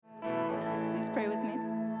please pray with me?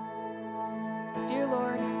 Dear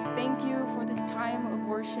Lord, thank you for this time of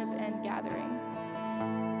worship and gathering.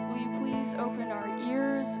 Will you please open our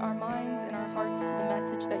ears, our minds, and our hearts to the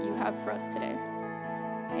message that you have for us today?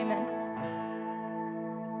 Amen.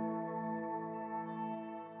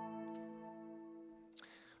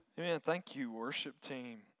 Amen. Thank you, worship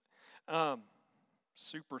team.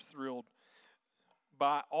 Super thrilled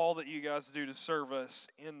by all that you guys do to serve us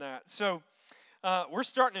in that. So we're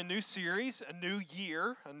starting a new series, a new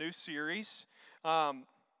year, a new series on,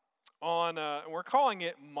 we're calling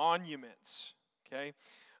it Monuments, okay?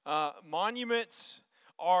 Monuments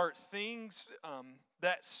are things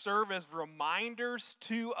that serve as reminders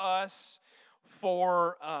to us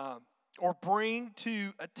for, or bring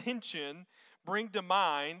to attention, bring to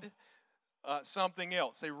mind something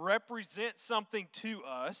else. They represent something to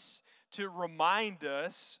us to remind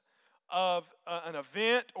us of an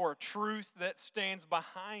event or a truth that stands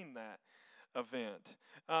behind that event.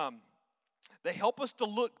 They help us to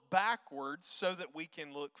look backwards so that we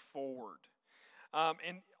can look forward.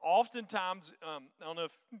 And oftentimes, I don't know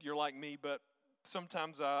if you're like me, but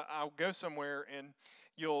sometimes I'll go somewhere and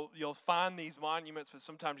you'll find these monuments, but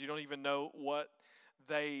sometimes you don't even know what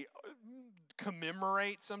they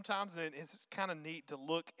commemorate sometimes, and it's kind of neat to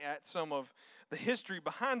look at some of the history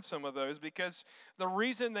behind some of those, because the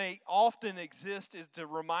reason they often exist is to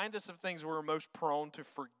remind us of things we're most prone to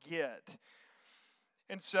forget.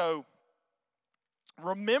 And so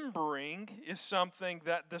remembering is something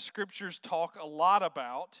that the scriptures talk a lot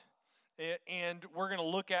about, and we're going to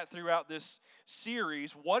look at throughout this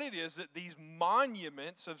series what it is that these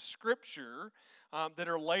monuments of Scripture that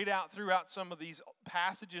are laid out throughout some of these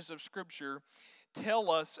passages of Scripture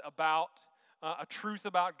tell us about a truth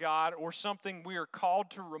about God, or something we are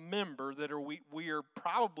called to remember that we are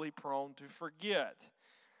probably prone to forget.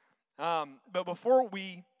 But before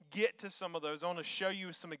we get to some of those, I want to show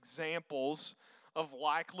you some examples of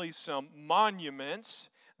likely some monuments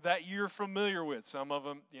that you're familiar with. Some of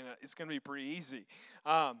them, it's going to be pretty easy.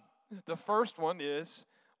 The first one is,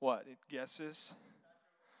 what? It guesses?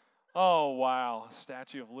 Oh, wow.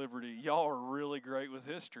 Statue of Liberty. Y'all are really great with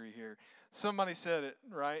history here. Somebody said it,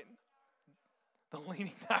 right? The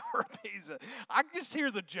Leaning Tower of Pisa. I can just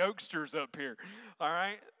hear the jokesters up here, all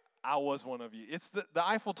right? I was one of you. It's the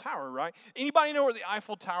Eiffel Tower, right? Anybody know where the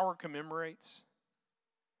Eiffel Tower commemorates?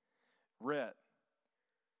 Red.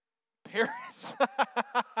 Paris.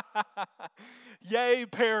 Yay,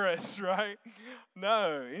 Paris, right?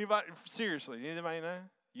 No. Anybody, seriously, anybody know?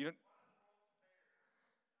 You don't?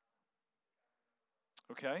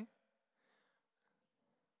 Okay.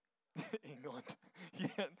 England.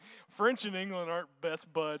 Yeah. French and England aren't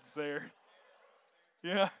best buds there.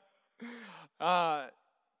 Yeah.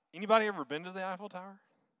 Anybody ever been to the Eiffel Tower?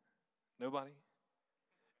 Nobody?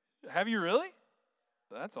 Have you really?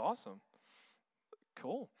 That's awesome.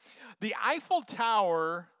 Cool. The Eiffel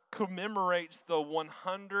Tower commemorates the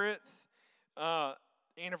 100th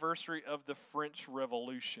anniversary of the French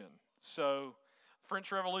Revolution. So,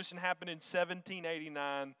 French Revolution happened in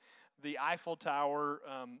 1789. The Eiffel Tower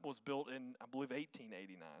was built in, I believe,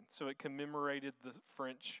 1889. So it commemorated the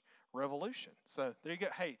French Revolution. So there you go.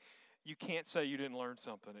 Hey, you can't say you didn't learn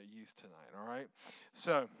something at youth tonight, all right?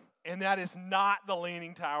 So, and that is not the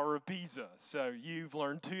Leaning Tower of Pisa. So you've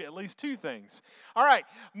learned at least two things. All right,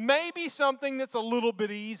 maybe something that's a little bit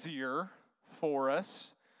easier for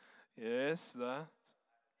us is the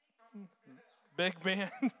Big Ben.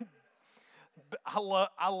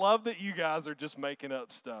 I love that you guys are just making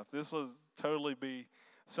up stuff. This will totally be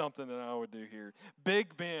something that I would do here.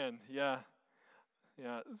 Big Ben, yeah.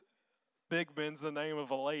 Big Ben's the name of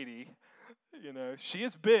a lady. She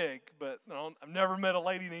is big, but I've never met a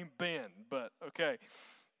lady named Ben. But okay.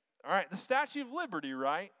 All right, the Statue of Liberty,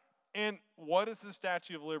 right? And what does the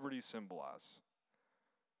Statue of Liberty symbolize?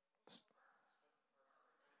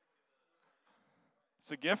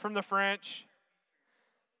 It's a gift from the French.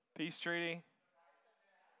 Peace treaty.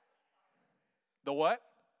 The what?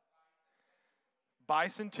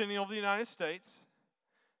 Bicentennial of the United States.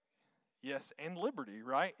 Yes, and liberty,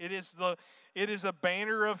 right? It is a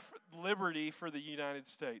banner of liberty for the United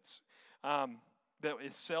States that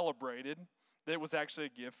is celebrated. That was actually a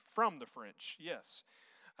gift from the French. Yes,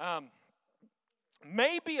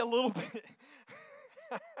 maybe a little bit.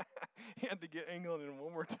 You had to get England in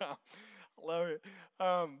one more time. Love it.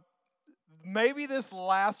 Maybe this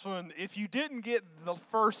last one, if you didn't get the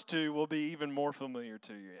first two, will be even more familiar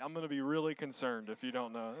to you. I'm going to be really concerned if you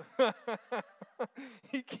don't know.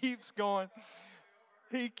 He keeps going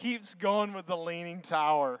with the Leaning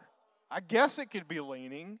Tower. I guess it could be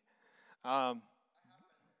leaning.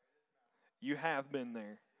 You have been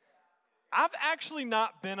there. I've actually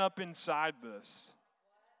not been up inside this.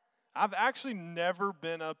 I've actually never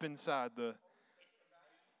been up inside the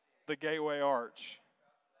Gateway Arch.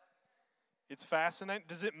 It's fascinating.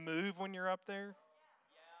 Does it move when you're up there?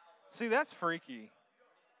 See, that's freaky.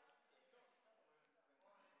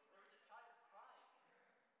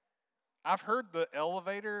 I've heard the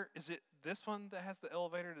elevator, is it this one that has the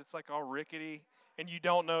elevator that's like all rickety and you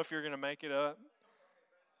don't know if you're going to make it up?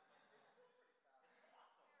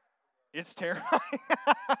 It's terrifying.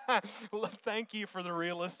 Thank you for the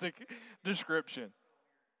realistic description.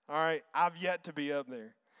 All right, I've yet to be up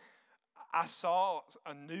there. I saw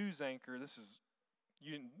a news anchor.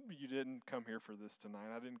 You didn't come here for this tonight.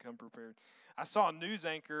 I didn't come prepared. I saw a news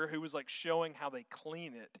anchor who was like showing how they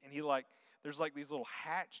clean it, and there's like these little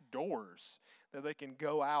hatch doors that they can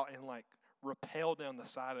go out and like rappel down the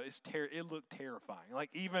side of it. It looked terrifying. Like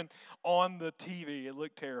even on the TV, it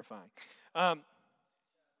looked terrifying. Oh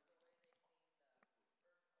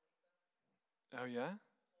yeah,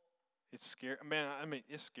 it's scary. Man, I mean,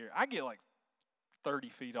 it's scary. I get like 30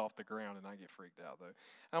 feet off the ground and I get freaked out though.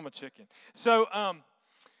 I'm a chicken. So,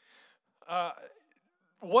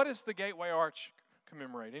 what does the Gateway Arch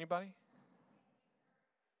commemorate? Anybody?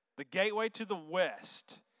 The gateway to the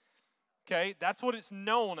west. Okay, that's what it's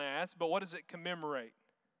known as, but what does it commemorate?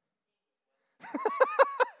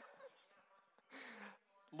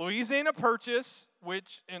 Louisiana Purchase,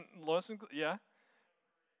 which in Lawson, yeah.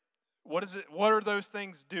 What is it? What are those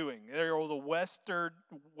things doing? They're the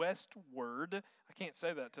westward. I can't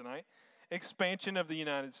say that tonight. Expansion of the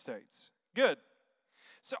United States. Good.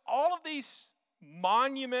 So all of these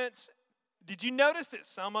monuments. Did you notice that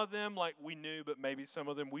some of them, like we knew, but maybe some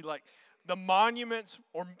of them we like the monuments,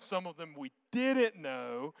 or some of them we didn't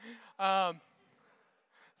know.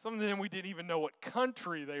 Some of them we didn't even know what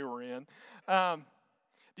country they were in.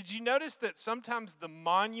 Did you notice that sometimes the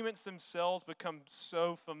monuments themselves become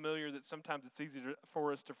so familiar that sometimes it's easy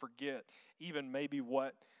for us to forget even maybe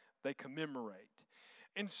what they commemorate?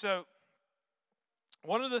 And so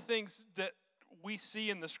one of the things that we see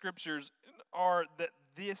in the scriptures are that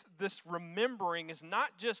this remembering is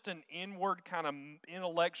not just an inward kind of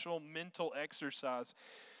intellectual, mental exercise,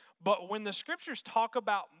 but when the scriptures talk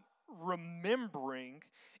about remembering,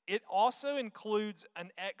 it also includes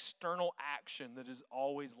an external action that is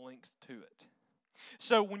always linked to it.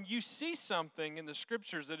 So when you see something in the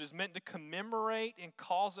scriptures that is meant to commemorate and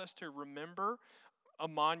cause us to remember, a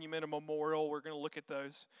monument, a memorial, we're going to look at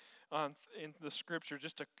those in the scripture,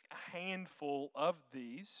 just a handful of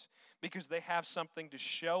these, because they have something to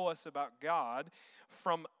show us about God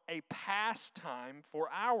from a past time for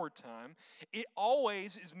our time. It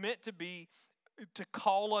always is meant to be to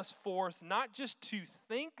call us forth, not just to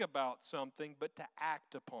think about something, but to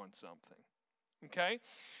act upon something. Okay?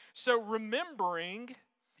 So remembering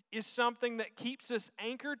is something that keeps us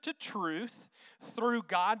anchored to truth through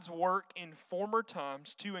God's work in former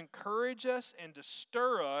times to encourage us and to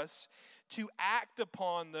stir us to act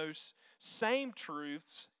upon those same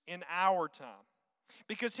truths in our time.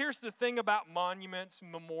 Because here's the thing about monuments,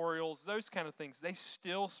 memorials, those kind of things, they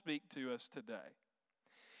still speak to us today.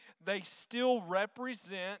 They still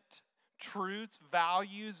represent truths,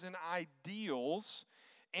 values, and ideals,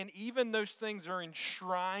 and even those things are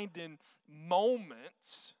enshrined in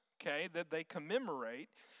moments, okay, that they commemorate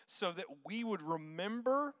so that we would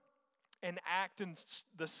remember and act in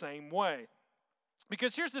the same way.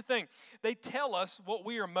 Because here's the thing, they tell us what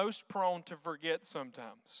we are most prone to forget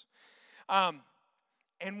sometimes.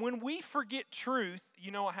 And when we forget truth,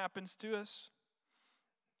 you know what happens to us?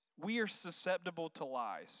 We are susceptible to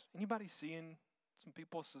lies. Anybody seeing some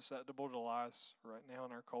people susceptible to lies right now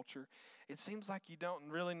in our culture? It seems like you don't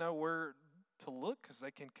really know where to look because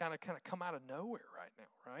they can kind of come out of nowhere right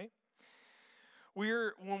now, right?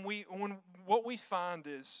 What we find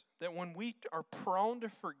is that when we are prone to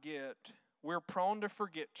forget, we're prone to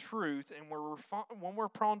forget truth, and when we're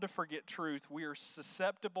prone to forget truth, we are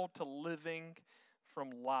susceptible to living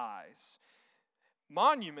from lies.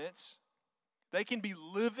 Monuments, they can be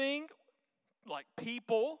living like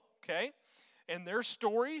people, okay, and their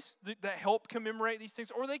stories that help commemorate these things,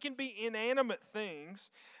 or they can be inanimate things,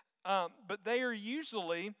 but they are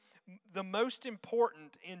usually the most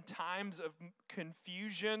important in times of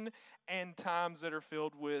confusion and times that are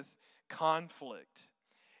filled with conflict.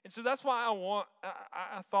 And so that's why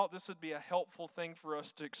I thought this would be a helpful thing for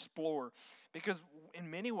us to explore, because in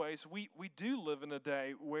many ways we do live in a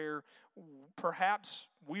day where perhaps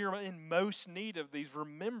we are in most need of these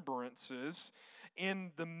remembrances,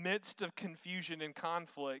 in the midst of confusion and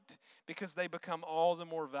conflict, because they become all the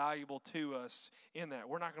more valuable to us in that.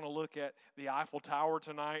 We're not going to look at the Eiffel Tower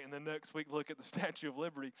tonight and then next week look at the Statue of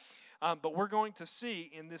Liberty. But we're going to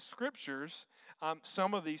see in the scriptures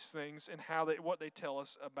some of these things and what they tell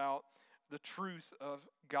us about the truth of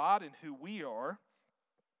God and who we are.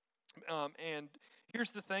 And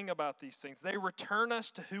here's the thing about these things. They return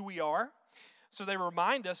us to who we are. So they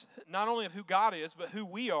remind us not only of who God is, but who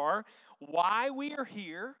we are, why we are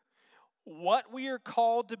here, what we are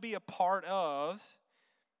called to be a part of,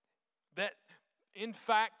 that in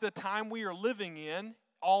fact the time we are living in,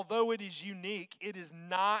 although it is unique, it is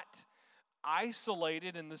not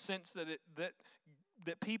isolated in the sense that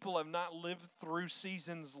people have not lived through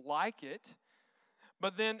seasons like it.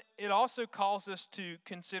 But then it also calls us to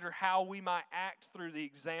consider how we might act through the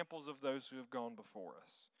examples of those who have gone before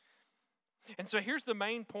us. And so here's the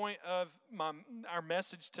main point of our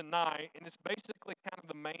message tonight, and it's basically kind of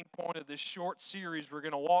the main point of this short series we're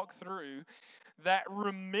going to walk through, that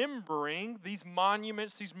remembering these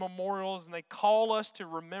monuments, these memorials, and they call us to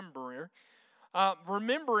remember.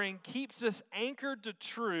 Remembering keeps us anchored to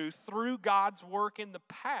truth through God's work in the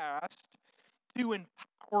past to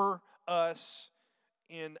empower us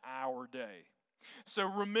in our day. So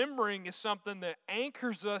remembering is something that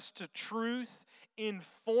anchors us to truth in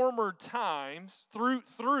former times, through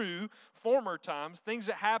former times, things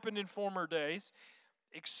that happened in former days,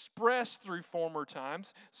 expressed through former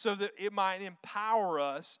times, so that it might empower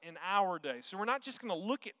us in our day. So we're not just going to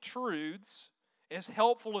look at truths, as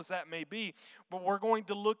helpful as that may be, but we're going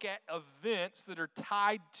to look at events that are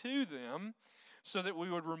tied to them so that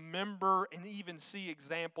we would remember and even see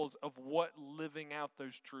examples of what living out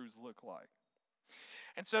those truths look like.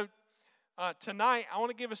 And so tonight, I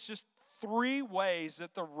want to give us just 3 ways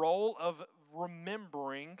that the role of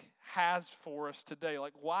remembering has for us today.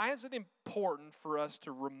 Like, why is it important for us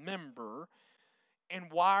to remember,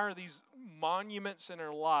 and why are these monuments in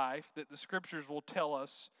our life that the scriptures will tell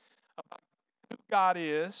us about who God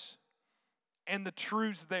is and the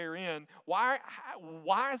truths therein? Why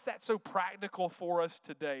is that so practical for us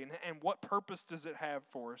today, and what purpose does it have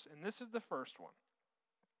for us? And this is the first one.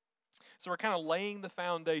 So we're kind of laying the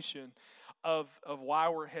foundation of why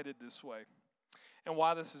we're headed this way and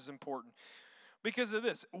why this is important. Because of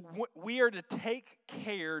this, we are to take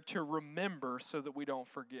care to remember so that we don't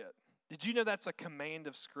forget. Did you know that's a command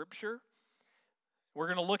of Scripture? We're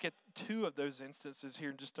going to look at 2 of those instances here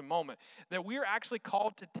in just a moment. That we are actually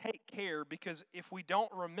called to take care, because if we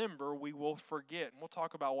don't remember, we will forget. And we'll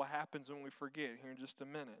talk about what happens when we forget here in just a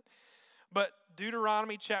minute. But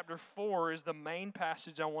Deuteronomy chapter 4 is the main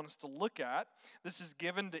passage I want us to look at. This is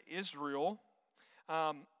given to Israel.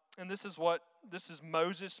 And this is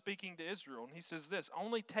Moses speaking to Israel. And he says this: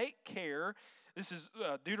 only take care. This is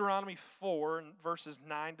Deuteronomy 4, verses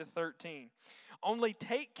 9 to 13. Only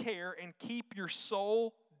take care and keep your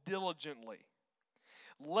soul diligently,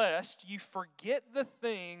 lest you forget the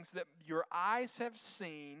things that your eyes have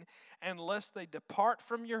seen, and lest they depart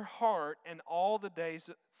from your heart in all the days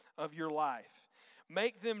of your life.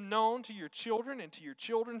 Make them known to your children and to your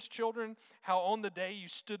children's children, how on the day you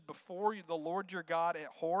stood before the Lord your God at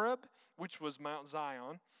Horeb, which was Mount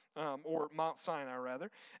Zion, or Mount Sinai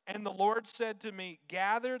rather. And the Lord said to me,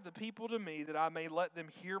 gather the people to me, that I may let them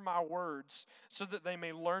hear my words, so that they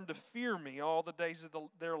may learn to fear me all the days of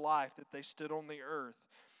their life that they stood on the earth,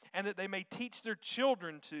 and that they may teach their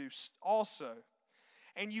children to also.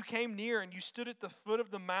 And you came near, and you stood at the foot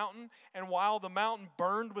of the mountain, and while the mountain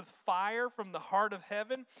burned with fire from the heart of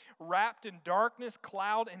heaven, wrapped in darkness,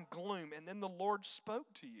 cloud, and gloom, and then the Lord spoke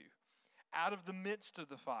to you out of the midst of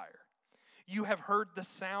the fire. You have heard the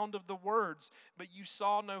sound of the words, but you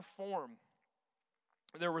saw no form.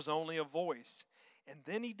 There was only a voice. And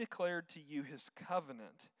then he declared to you his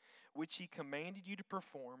covenant, which he commanded you to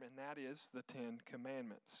perform, and that is the 10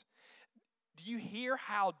 Commandments. Do you hear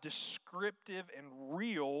how descriptive and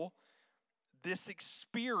real this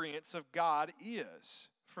experience of God is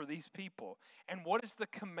for these people? And what is the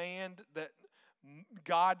command that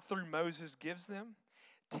God through Moses gives them?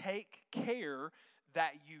 Take care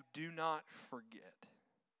that you do not forget.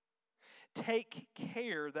 Take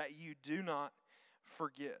care that you do not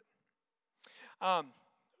forget.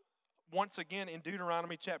 Once again, in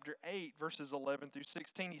Deuteronomy chapter 8, verses 11 through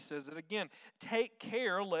 16, he says it again. Take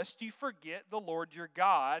care lest you forget the Lord your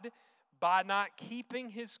God by not keeping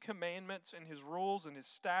his commandments and his rules and his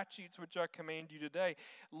statutes, which I command you today.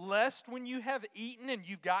 Lest when you have eaten and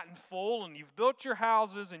you've gotten full and you've built your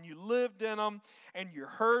houses and you lived in them, and your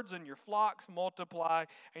herds and your flocks multiply,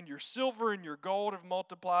 and your silver and your gold have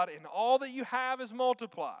multiplied, and all that you have is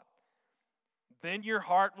multiplied, Then your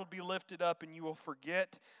heart will be lifted up, and you will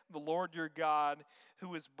forget the Lord your God,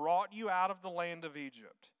 who has brought you out of the land of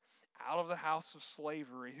Egypt, out of the house of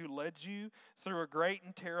slavery, who led you through a great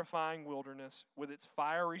and terrifying wilderness with its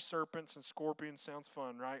fiery serpents and scorpions. Sounds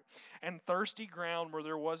fun, right? And thirsty ground where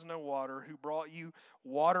there was no water, who brought you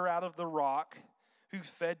water out of the rock, who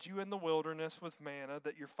fed you in the wilderness with manna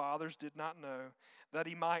that your fathers did not know, that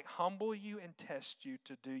he might humble you and test you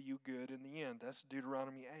to do you good in the end. That's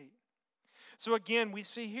Deuteronomy 8. So again, we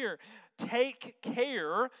see here, take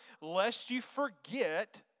care lest you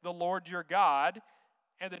forget the Lord your God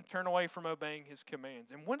and then turn away from obeying his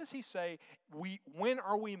commands. And when does he say, when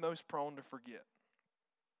are we most prone to forget?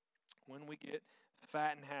 When we get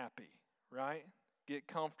fat and happy, right? Get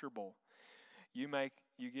comfortable. You get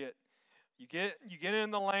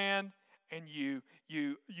in the land, and you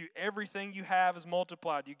everything you have is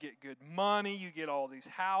multiplied. You get good money, you get all these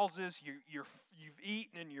houses, you've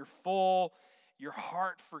eaten and you're full. Your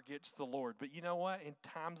heart forgets the Lord. But you know what? In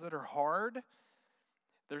times that are hard,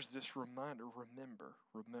 there's this reminder, remember.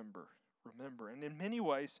 And in many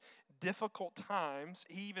ways, difficult times,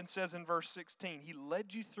 he even says in verse 16, he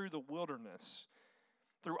led you through the wilderness,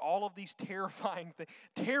 through all of these terrifying things.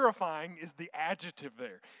 Terrifying is the adjective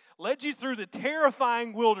there. Led you through the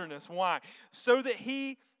terrifying wilderness. Why? So that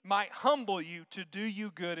he might humble you to do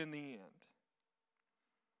you good in the end.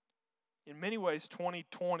 In many ways,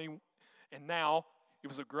 2020, and now it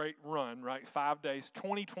was a great run, right? 5 days.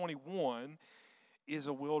 2021 is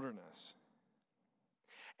a wilderness.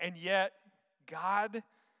 And yet, God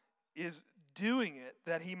is doing it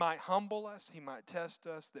that he might humble us, he might test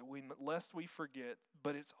us, lest we forget,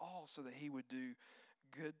 but it's all so that he would do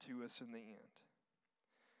good to us in the end.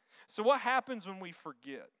 So what happens when we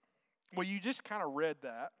forget? Well, you just kind of read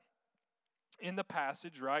that in the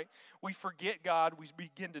passage, right? We forget God, we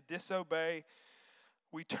begin to disobey,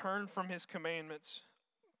 we turn from his commandments,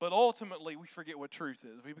 but ultimately we forget what truth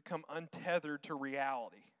is. We become untethered to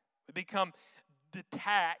reality. We become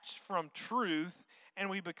detached from truth, and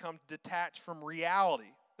we become detached from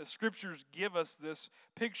reality. The scriptures give us this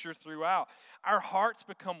picture throughout. Our hearts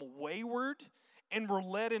become wayward, and we're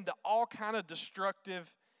led into all kind of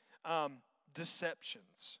destructive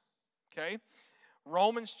deceptions. Okay?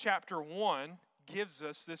 Romans chapter 1 gives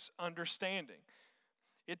us this understanding.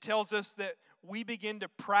 It tells us that we begin to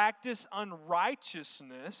practice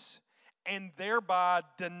unrighteousness and thereby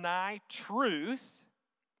deny truth,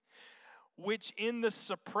 which in the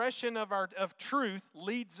suppression of truth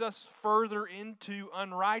leads us further into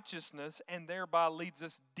unrighteousness and thereby leads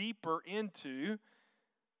us deeper into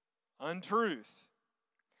untruth.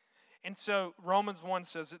 And so Romans 1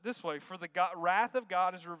 says it this way, for the wrath of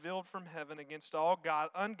God is revealed from heaven against all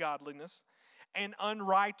ungodliness and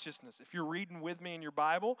unrighteousness. If you're reading with me in your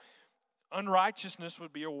Bible, unrighteousness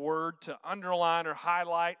would be a word to underline or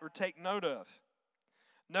highlight or take note of.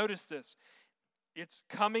 Notice this. It's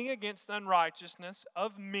coming against unrighteousness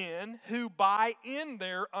of men who in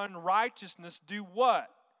their unrighteousness do what?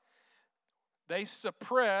 They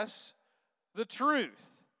suppress the truth.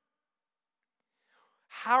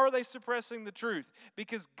 How are they suppressing the truth?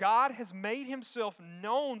 Because God has made himself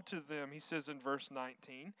known to them, he says in verse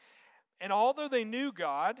 19. And although they knew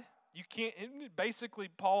God, basically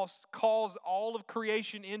Paul calls all of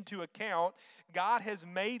creation into account. God has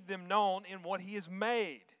made them known in what he has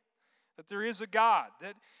made. That there is a God,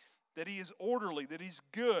 that he is orderly, that he's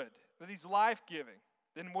good, that he's life-giving.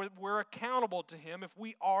 Then we're accountable to him if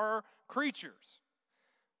we are creatures.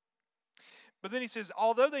 But then he says,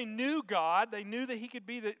 although they knew God, they knew that he could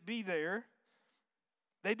be there,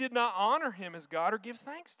 they did not honor him as God or give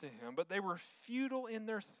thanks to him, but they were futile in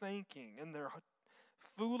their thinking, and their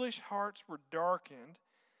foolish hearts were darkened.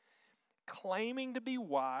 Claiming to be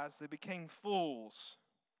wise, they became fools.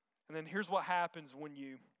 And then here's what happens when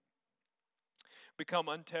you become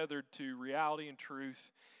untethered to reality and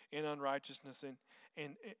truth and unrighteousness,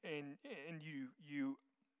 and you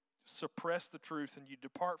suppress the truth and you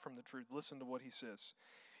depart from the truth. Listen to what he says.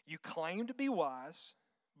 You claim to be wise,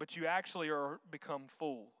 but you actually become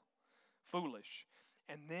foolish.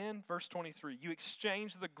 And then verse 23, you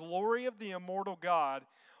exchange the glory of the immortal God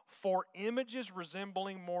for images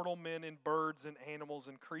resembling mortal men and birds and animals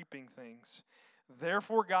and creeping things.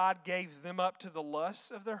 Therefore God gave them up to the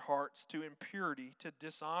lusts of their hearts, to impurity, to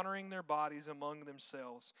dishonoring their bodies among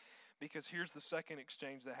themselves. Because here's the second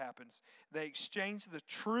exchange that happens. They exchange the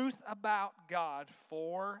truth about God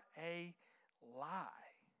for a lie.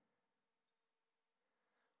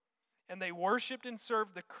 And they worshiped and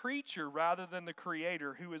served the creature rather than the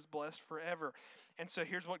Creator, who is blessed forever. And so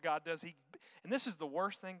here's what God does. And this is the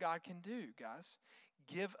worst thing God can do, guys.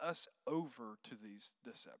 Give us over to these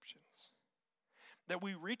deceptions. that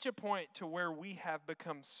we reach a point to where we have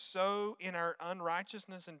become so in our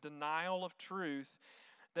unrighteousness and denial of truth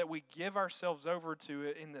that we give ourselves over to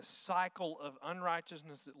it in this cycle of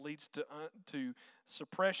unrighteousness that leads to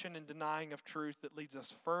suppression and denying of truth, that leads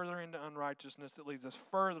us further into unrighteousness, that leads us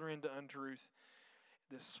further into untruth.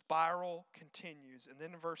 This spiral continues. And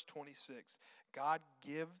then in verse 26, God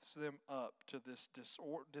gives them up to this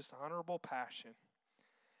dishonorable passion.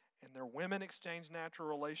 And their women exchange natural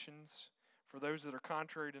relations for those that are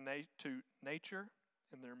contrary to nature.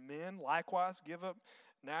 And their men likewise give up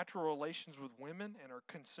natural relations with women and are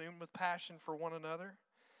consumed with passion for one another.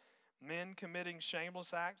 Men committing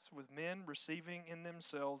shameless acts with men, receiving in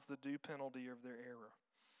themselves the due penalty of their error.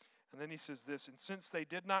 And then he says this, and since they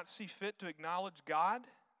did not see fit to acknowledge God,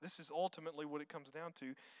 this is ultimately what it comes down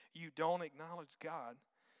to. You don't acknowledge God.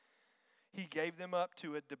 He gave them up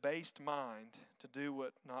to a debased mind to do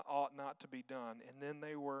what ought not to be done. And then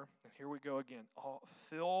they were, and here we go again,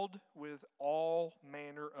 filled with all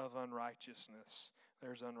manner of unrighteousness.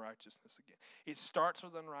 There's unrighteousness again. It starts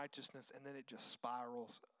with unrighteousness, and then it just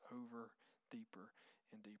spirals over deeper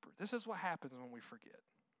and deeper. This is what happens when we forget.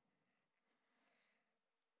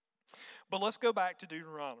 But let's go back to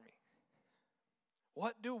Deuteronomy.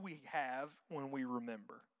 What do we have when we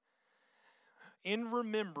remember? In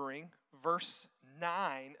remembering, verse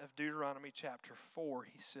 9 of Deuteronomy chapter 4,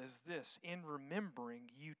 he says this, in remembering,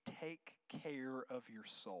 you take care of your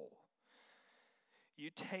soul. You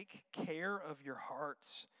take care of your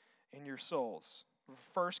hearts and your souls.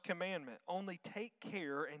 First commandment, only take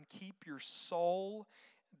care and keep your soul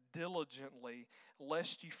diligently,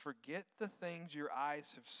 lest you forget the things your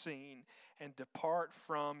eyes have seen and depart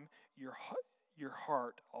from your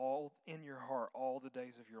heart all the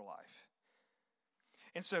days of your life.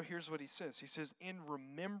 And so here's what he says. He says, in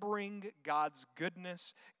remembering God's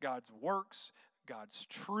goodness, God's works, God's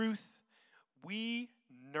truth, we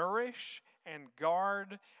nourish and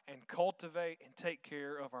guard and cultivate and take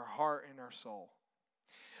care of our heart and our soul.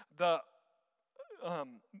 The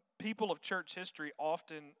people of church history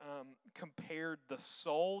often compared the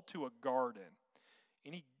soul to a garden.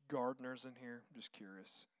 Any gardeners in here? I'm just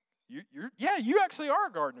curious. You actually are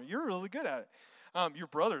a gardener. You're really good at it. Your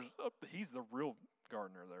brother's, he's the real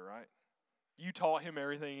gardener there, right? You taught him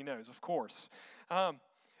everything he knows, of course.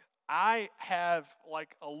 I have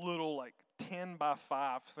like a little 10 by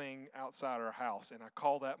 5 thing outside our house, and I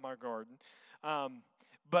call that my garden.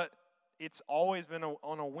 But it's always been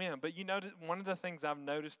on a whim. But you know, one of the things I've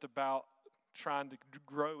noticed about trying to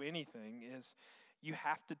grow anything is you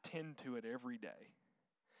have to tend to it every day.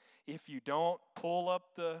 If you don't pull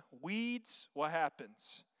up the weeds, what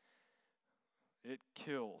happens? It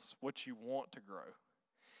kills what you want to grow.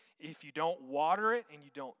 If you don't water it and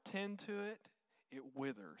you don't tend to it, it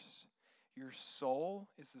withers. Your soul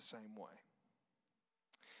is the same way.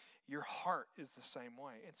 Your heart is the same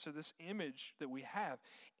way. And so this image that we have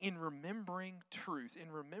in remembering truth,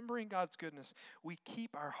 in remembering God's goodness, we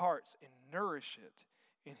keep our hearts and nourish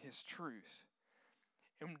it in His truth.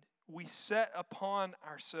 And we set upon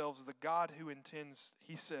ourselves the God who intends,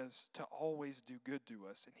 He says, to always do good to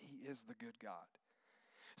us, and He is the good God.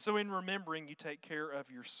 So in remembering, you take care of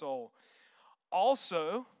your soul.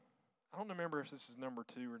 Also, I don't remember if this is number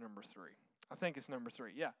 2 or number 3. I think it's number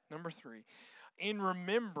 3. Yeah, number 3. In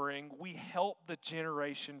remembering, we help the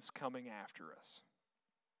generations coming after us.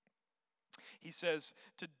 He says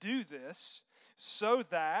to do this so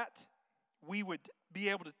that we would be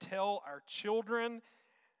able to tell our children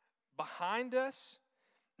behind us,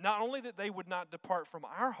 not only that they would not depart from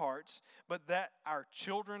our hearts, but that our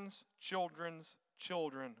children's children's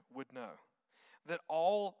children would know. That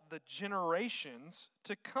all the generations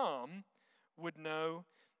to come would know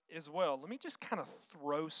as well. Let me just kind of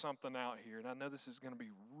throw something out here, and I know this is going to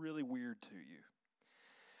be really weird to you.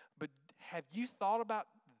 But have you thought about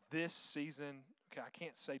this season? Okay, I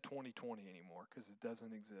can't say 2020 anymore because it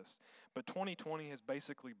doesn't exist. But 2020 has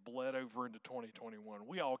basically bled over into 2021.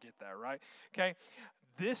 We all get that, right? Okay,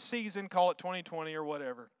 this season, call it 2020 or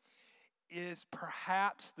whatever, is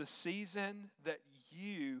perhaps the season that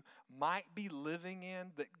you might be living in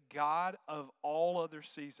that God of all other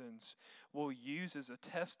seasons will use as a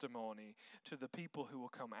testimony to the people who will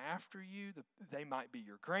come after you. They might be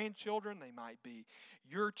your grandchildren. They might be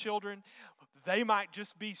your children. They might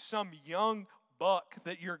just be some young buck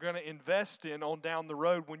that you're going to invest in on down the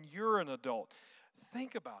road when you're an adult.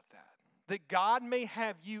 Think about that. That God may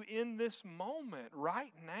have you in this moment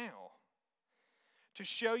right now to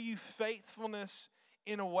show you faithfulness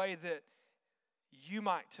in a way that you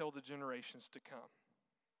might tell the generations to come.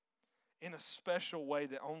 In a special way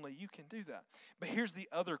that only you can do that. But here's the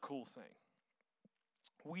other cool thing.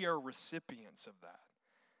 we are recipients of that.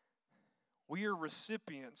 We are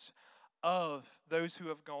recipients of those who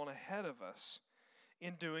have gone ahead of us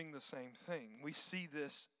in doing the same thing. We see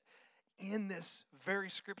this in this very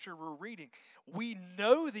scripture we're reading. We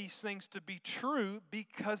know these things to be true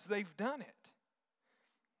because they've done it.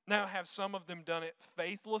 Now, have some of them done it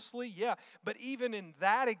faithlessly? Yeah. But even in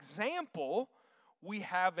that example, we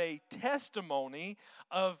have a testimony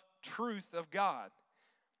of truth of God.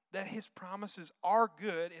 That His promises are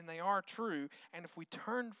good and they are true. And if we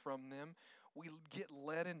turn from them, we get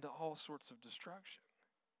led into all sorts of destruction.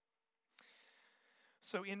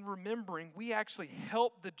 So in remembering, we actually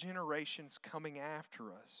help the generations coming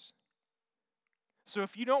after us. So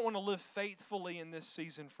if you don't want to live faithfully in this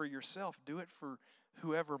season for yourself, do it for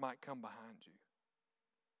whoever might come behind you.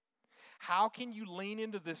 How can you lean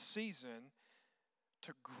into this season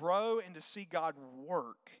to grow and to see God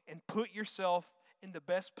work and put yourself in the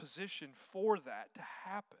best position for that to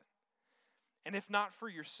happen? And if not for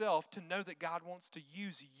yourself, to know that God wants to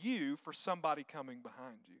use you for somebody coming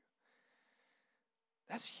behind you.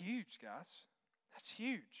 That's huge, guys. That's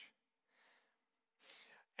huge.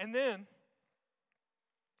 And then,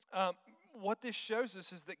 what this shows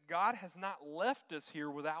us is that God has not left us here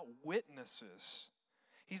without witnesses.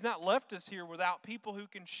 He's not left us here without people who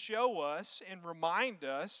can show us and remind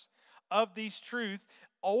us of these truths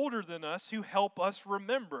older than us who help us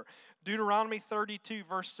remember. Deuteronomy 32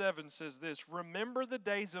 verse 7 says this, "Remember the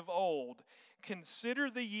days of old, consider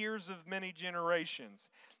the years of many generations.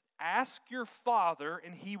 Ask your father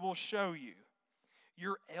and he will show you,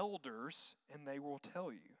 your elders and they will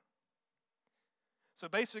tell you." So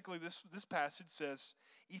basically this passage says,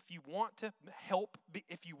 if you want help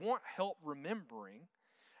remembering,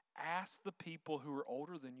 ask the people who are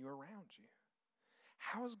older than you around you.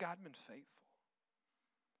 How has God been faithful?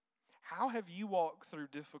 How have you walked through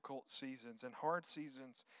difficult seasons and hard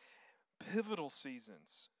seasons, pivotal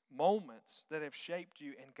seasons, moments that have shaped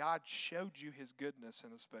you and God showed you His goodness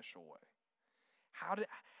in a special way?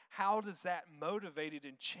 How does that motivated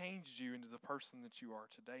and changed you into the person that you are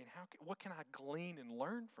today? And what can I glean and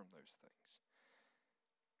learn from those things?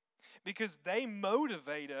 Because they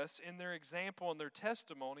motivate us in their example and their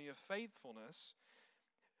testimony of faithfulness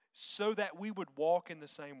so that we would walk in the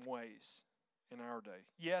same ways in our day.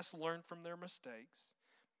 Yes, learn from their mistakes,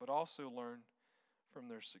 but also learn from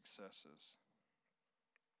their successes.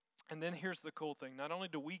 And then here's the cool thing. Not only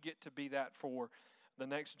do we get to be that for the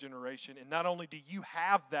next generation, and not only do you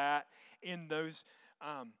have that in those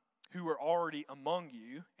who are already among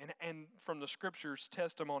you, and from the Scriptures'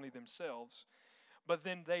 testimony themselves, but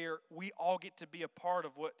then we all get to be a part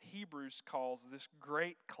of what Hebrews calls this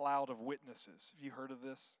great cloud of witnesses. Have you heard of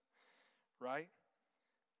this? Right?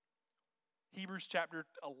 Hebrews chapter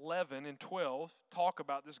 11 and 12 talk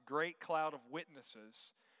about this great cloud of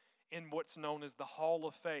witnesses in what's known as the Hall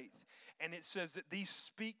of Faith. And it says that these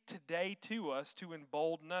speak today to us to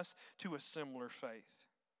embolden us to a similar faith.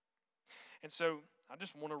 And so I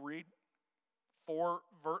just want to read four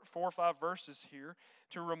or five verses here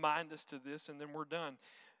to remind us to this, and then we're done.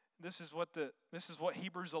 This is what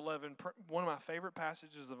Hebrews 11, one of my favorite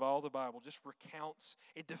passages of all the Bible, just recounts.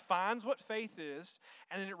 It defines what faith is,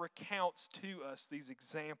 and then it recounts to us these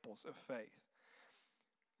examples of faith.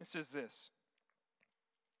 It says this,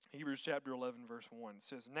 Hebrews chapter 11, verse 1. It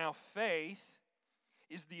says, "Now faith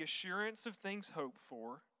is the assurance of things hoped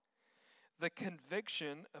for, the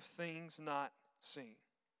conviction of things not seen."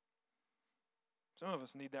 Some of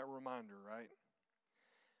us need that reminder, right?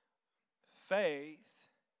 Faith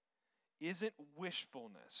isn't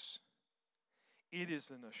wishfulness. It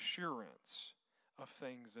is an assurance of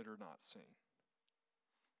things that are not seen.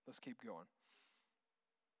 Let's keep going.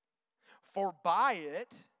 "For by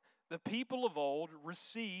it the people of old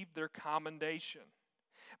received their commendation.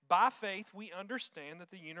 By faith we understand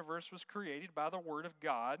that the universe was created by the word of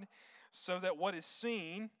God, so that what is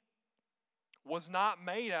seen was not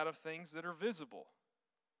made out of things that are visible."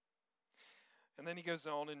 And then he goes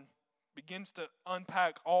on and begins to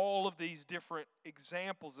unpack all of these different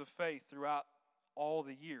examples of faith throughout all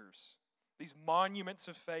the years. These monuments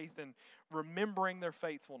of faith and remembering their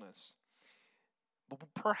faithfulness.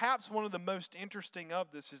 But perhaps one of the most interesting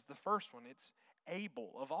of this is the first one. It's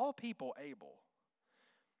Abel. Of all people, Abel.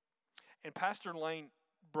 And Pastor Lane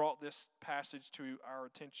brought this passage to our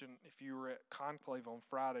attention if you were at Conclave on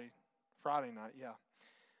Friday night, yeah.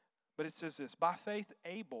 But it says this, "By faith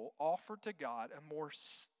Abel offered to God a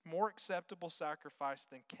more acceptable sacrifice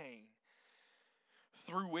than Cain,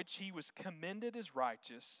 through which he was commended as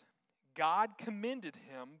righteous. God commended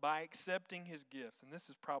him by accepting his gifts." And this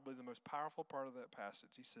is probably the most powerful part of that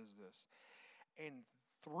passage. He says this, "And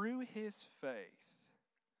through his faith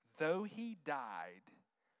though he died,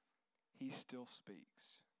 he still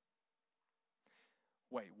speaks.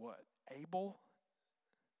 Wait, what? Abel?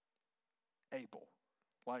 Abel.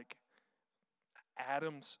 Like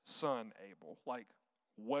Adam's son, Abel. Like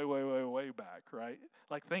way back, right?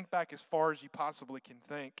 Like think back as far as you possibly can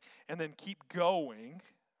think and then keep going,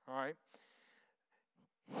 all right?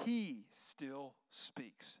 He still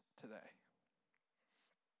speaks today.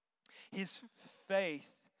 His faith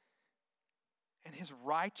and his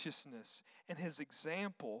righteousness and his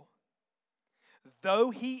example,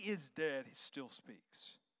 though he is dead, he still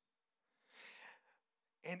speaks.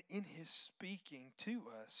 And in his speaking to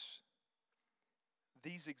us,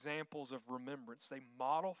 these examples of remembrance, they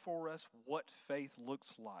model for us what faith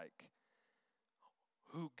looks like,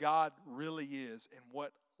 who God really is, and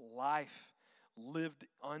what life lived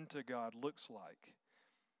unto God looks like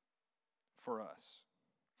for us.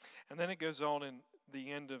 And then it goes on in the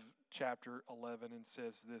end of chapter 11 and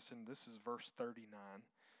says this, and this is verse 39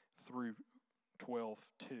 through 12:2.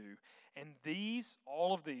 And these,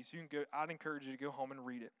 all of these, you can go, I'd encourage you to go home and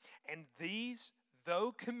read it. And these,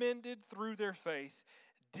 though commended through their faith,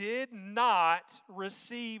 did not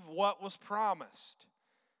receive what was promised.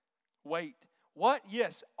 Wait, what?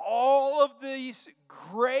 Yes, all of these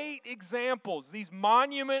great examples, these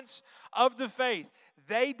monuments of the faith,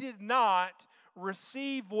 they did not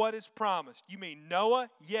receive what is promised. You mean Noah?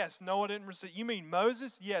 Yes, Noah didn't receive. You mean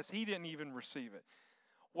Moses? Yes, he didn't even receive it.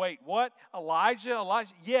 Wait, what? Elijah?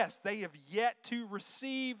 Yes, they have yet to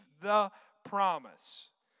receive the promise.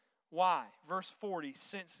 Why? Verse 40,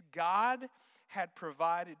 since God had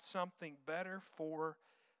provided something better for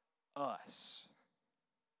us.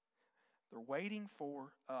 They're waiting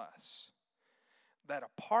for us. That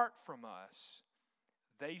apart from us,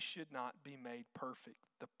 they should not be made perfect.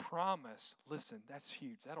 The promise, listen, that's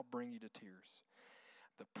huge. That'll bring you to tears.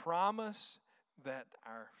 The promise that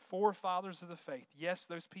our forefathers of the faith, yes,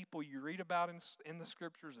 those people you read about in the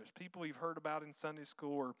scriptures, those people you've heard about in Sunday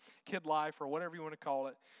school or kid life or whatever you want to call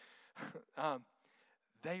it,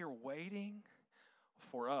 they are waiting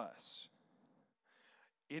for us.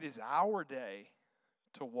 It is our day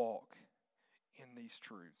to walk in these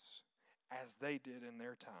truths as they did in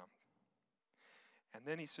their time. And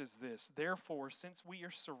then he says this, therefore, since we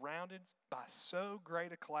are surrounded by so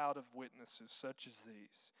great a cloud of witnesses such as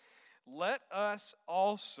these, let us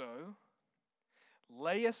also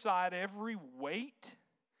lay aside every weight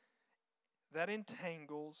that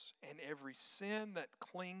entangles and every sin that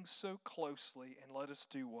clings so closely, and let us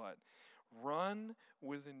do what? Run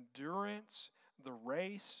with endurance the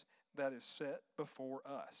race that is set before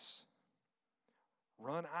us.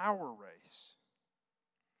 Run our race.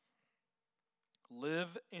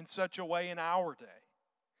 Live in such a way in our day.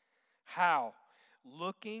 How?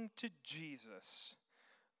 Looking to Jesus,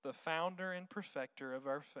 the founder and perfecter of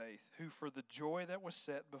our faith, who for the joy that was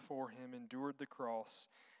set before him endured the cross,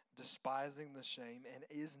 despising the shame, and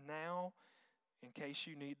is now, in case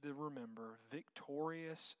you need to remember,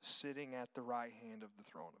 victorious, sitting at the right hand of the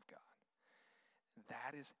throne of God.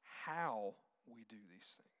 That is how we do these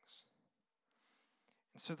things.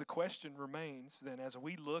 And so the question remains then, as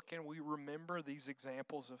we look and we remember these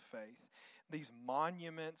examples of faith, these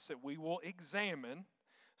monuments that we will examine,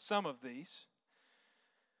 some of these,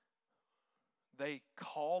 they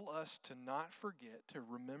call us to not forget, to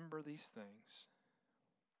remember these things,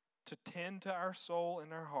 to tend to our soul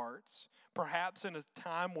and our hearts, perhaps in a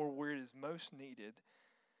time where it is most needed,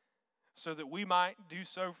 so that we might do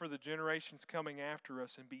so for the generations coming after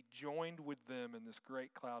us and be joined with them in this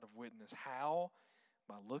great cloud of witness. How?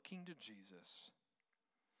 By looking to Jesus,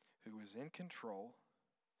 who is in control,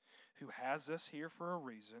 who has us here for a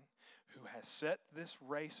reason, who has set this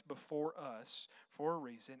race before us for a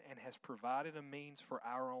reason, and has provided a means for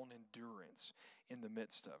our own endurance in the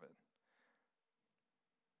midst of it.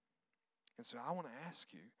 And so I want to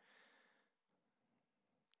ask you,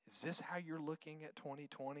 is this how you're looking at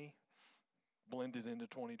 2020 blended into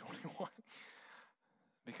 2021?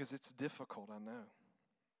 Because it's difficult, I know.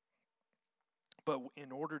 But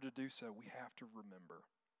in order to do so, we have to remember.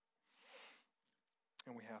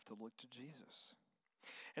 And we have to look to Jesus.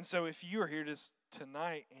 And so if you are here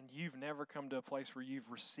tonight and you've never come to a place where you've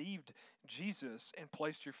received Jesus and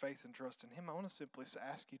placed your faith and trust in him, I want to simply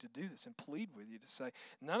ask you to do this and plead with you to say,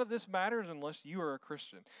 none of this matters unless you are a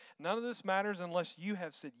Christian. None of this matters unless you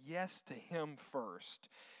have said yes to him first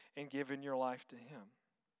and given your life to him.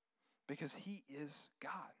 Because he is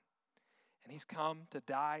God. And he's come to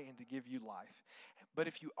die and to give you life. But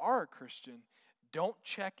if you are a Christian, don't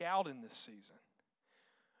check out in this season.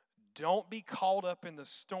 Don't be caught up in the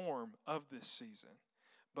storm of this season.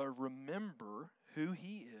 But remember who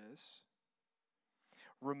he is.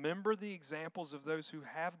 Remember the examples of those who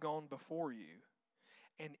have gone before you,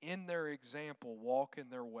 and in their example walk in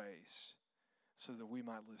their ways, so that we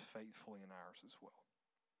might live faithfully in ours as well.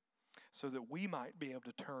 So that we might be able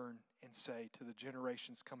to turn and say to the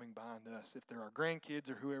generations coming behind us, if they're our grandkids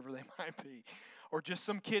or whoever they might be, or just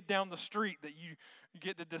some kid down the street that you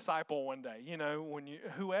get to disciple one day,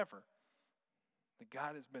 whoever, that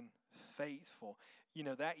God has been faithful.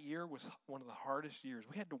 That year was one of the hardest years.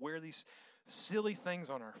 We had to wear these silly things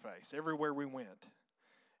on our face everywhere we went.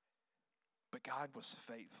 But God was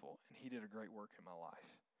faithful, and He did a great work in my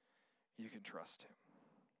life. You can trust Him.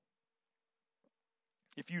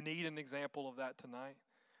 If you need an example of that tonight,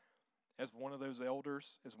 as one of those elders,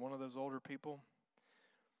 as one of those older people,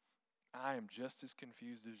 I am just as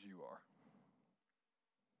confused as you are.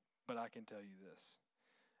 But I can tell you this.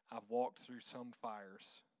 I've walked through some fires,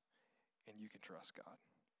 and you can trust God.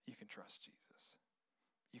 You can trust Jesus.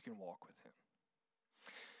 You can walk with Him.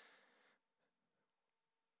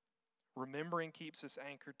 Remembering keeps us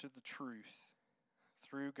anchored to the truth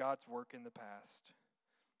through God's work in the past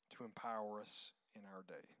to empower us in our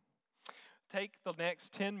day. Take the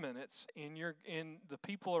next 10 minutes in the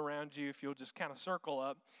people around you, if you'll just kind of circle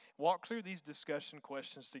up, walk through these discussion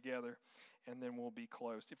questions together, and then we'll be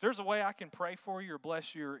closed. If there's a way I can pray for you or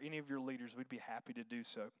bless you or any of your leaders, we'd be happy to do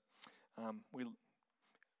so.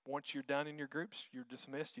 Once you're done in your groups, you're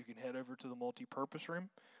dismissed. You can head over to the multi-purpose room.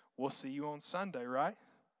 We'll see you on Sunday, right?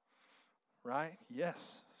 Right?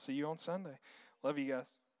 Yes. See you on Sunday. Love you guys.